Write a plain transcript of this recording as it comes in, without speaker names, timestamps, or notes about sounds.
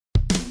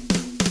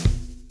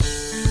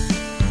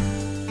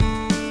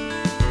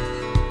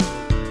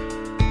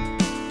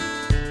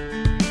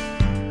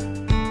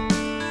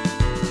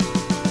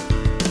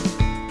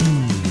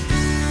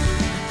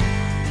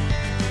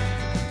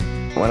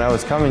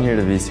was coming here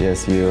to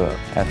VCSU,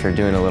 after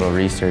doing a little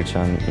research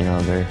on,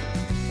 their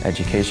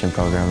education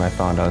program, I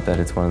found out that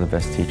it's one of the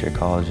best teacher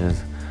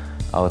colleges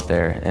out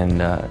there.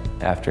 And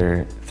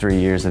after 3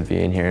 years of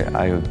being here,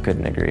 I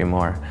couldn't agree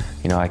more.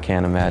 I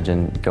can't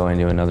imagine going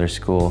to another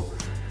school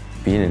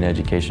being an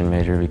education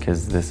major,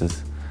 because this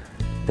is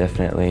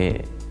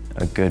definitely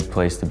a good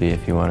place to be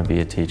if you want to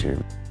be a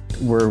teacher.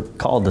 We're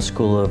called the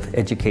School of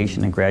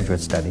Education and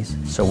Graduate Studies,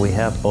 so we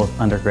have both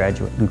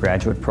undergraduate and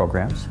graduate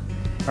programs.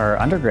 Our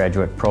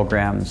undergraduate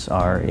programs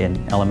are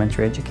in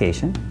elementary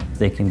education.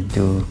 They can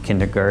do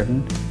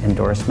kindergarten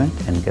endorsement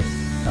and get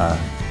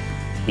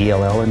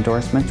ELL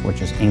endorsement,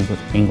 which is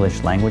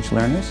English language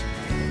learners,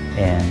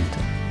 and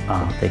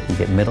they can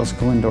get middle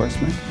school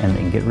endorsement, and they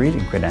can get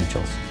reading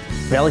credentials.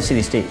 Valley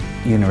City State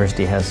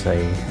University has a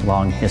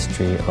long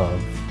history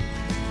of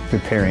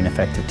preparing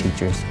effective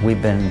teachers.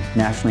 We've been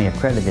nationally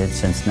accredited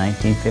since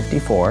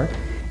 1954,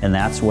 and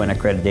that's when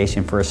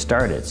accreditation first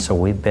started. So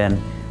we've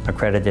been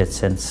accredited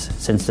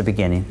since the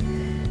beginning.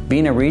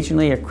 Being a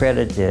regionally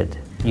accredited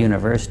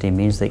university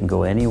means they can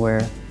go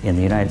anywhere in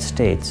the United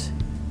States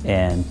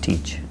and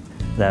teach.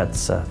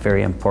 That's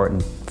very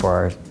important for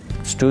our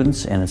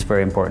students, and it's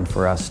very important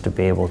for us to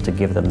be able to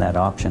give them that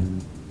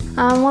option.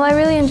 Well, I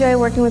really enjoy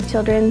working with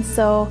children,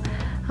 so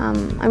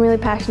I'm really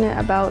passionate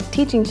about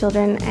teaching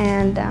children,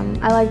 and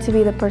I like to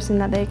be the person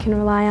that they can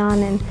rely on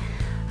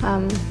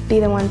and be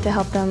the one to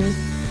help them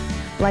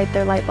light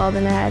their light bulb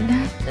in their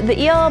head.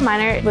 The ELL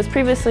minor was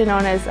previously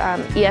known as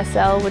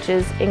ESL, which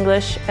is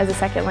English as a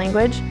Second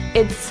Language.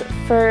 It's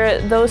for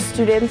those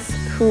students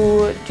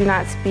who do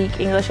not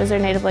speak English as their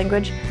native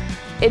language.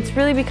 It's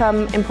really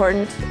become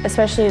important,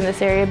 especially in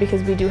this area,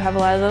 because we do have a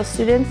lot of those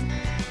students,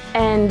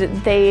 and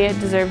they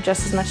deserve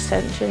just as much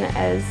attention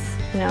as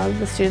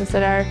the students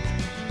that are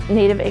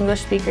native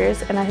English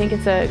speakers. And I think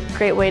it's a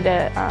great way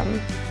to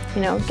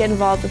get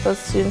involved with those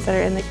students that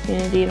are in the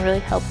community and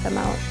really help them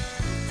out.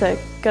 It's a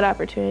good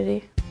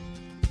opportunity.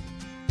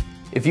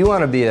 If you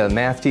want to be a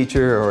math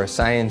teacher or a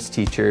science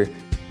teacher,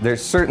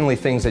 there's certainly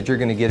things that you're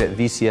going to get at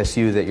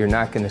VCSU that you're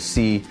not going to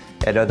see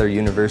at other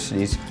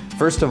universities.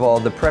 First of all,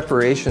 the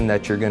preparation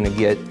that you're going to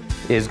get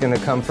is going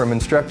to come from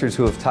instructors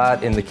who have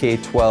taught in the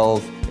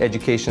K-12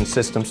 education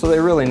system, so they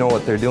really know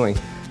what they're doing.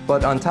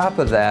 But on top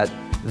of that,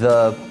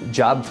 the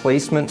job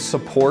placement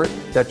support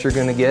that you're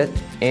going to get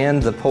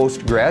and the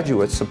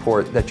postgraduate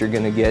support that you're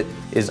going to get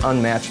is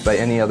unmatched by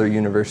any other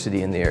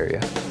university in the area.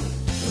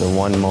 The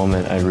one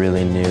moment I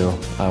really knew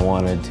I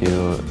wanted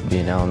to be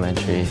an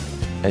elementary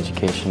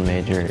education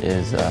major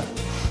is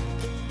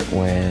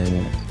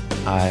when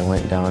I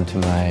went down to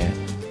my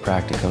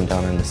practicum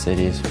down in the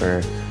cities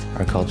for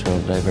our cultural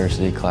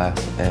diversity class,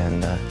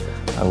 and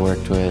I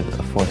worked with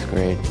a 4th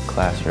grade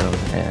classroom,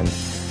 and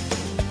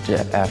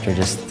after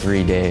just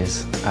 3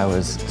 days I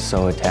was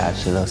so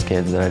attached to those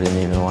kids that I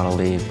didn't even want to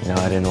leave.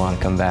 I didn't want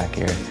to come back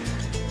here.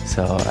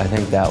 So I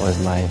think that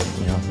was my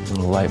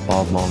little light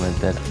bulb moment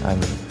that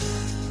I'm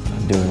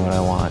doing what I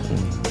want,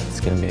 and it's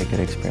going to be a good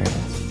experience.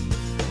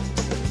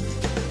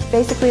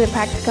 Basically, the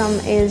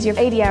practicum is your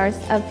 80 hours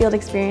of field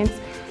experience.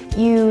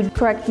 You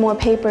correct more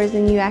papers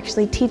and you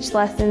actually teach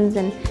lessons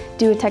and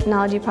do a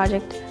technology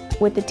project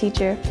with the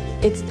teacher.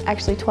 It's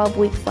actually 12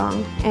 weeks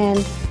long,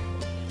 and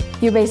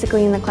you're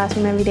basically in the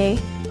classroom every day.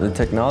 The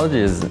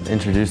technology has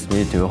introduced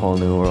me to a whole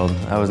new world.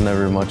 I was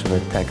never much of a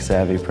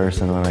tech-savvy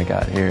person when I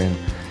got here,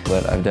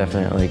 but I've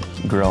definitely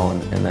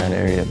grown in that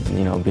area,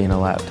 being a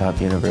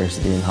laptop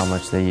university and how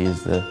much they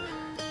use the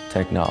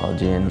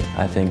technology, and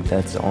I think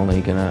that's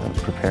only going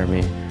to prepare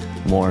me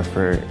more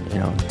for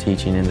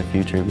teaching in the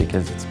future,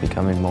 because it's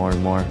becoming more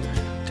and more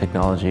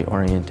technology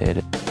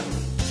orientated.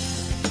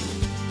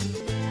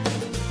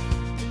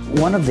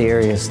 One of the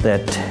areas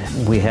that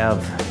we have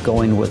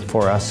going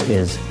for us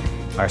is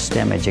our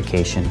STEM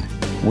education.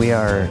 We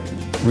are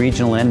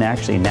regional and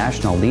actually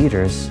national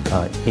leaders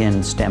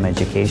in STEM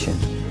education,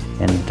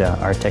 and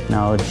our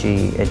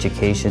technology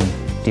education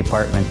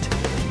department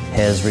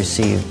has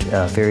received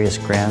various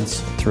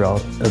grants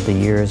throughout the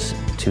years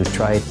to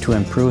try to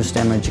improve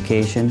STEM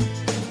education.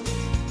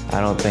 I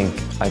don't think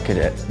I could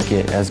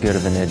get as good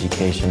of an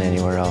education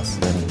anywhere else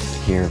than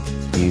here.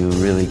 You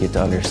really get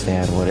to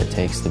understand what it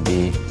takes to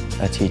be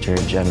a teacher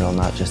in general,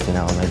 not just in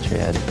elementary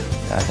ed.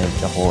 I think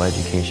the whole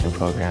education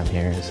program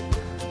here is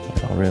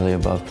really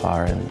above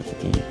par, and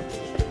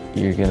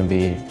you're going to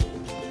be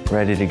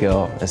ready to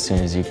go as soon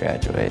as you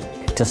graduate.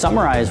 To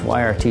summarize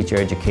why our teacher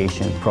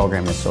education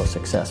program is so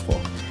successful,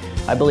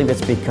 I believe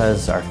it's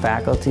because our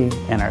faculty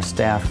and our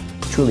staff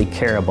truly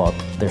care about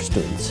their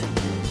students,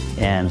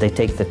 and they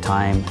take the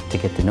time to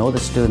get to know the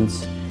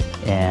students,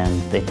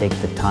 and they take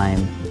the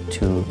time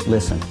to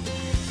listen.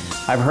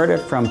 I've heard it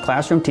from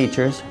classroom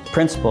teachers,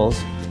 principals,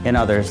 and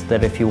others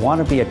that if you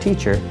want to be a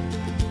teacher,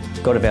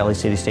 go to Valley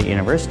City State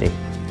University.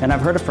 And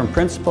I've heard it from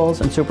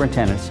principals and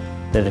superintendents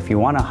that if you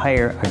want to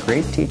hire a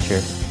great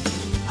teacher,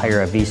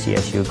 hire a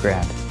VCSU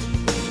grad.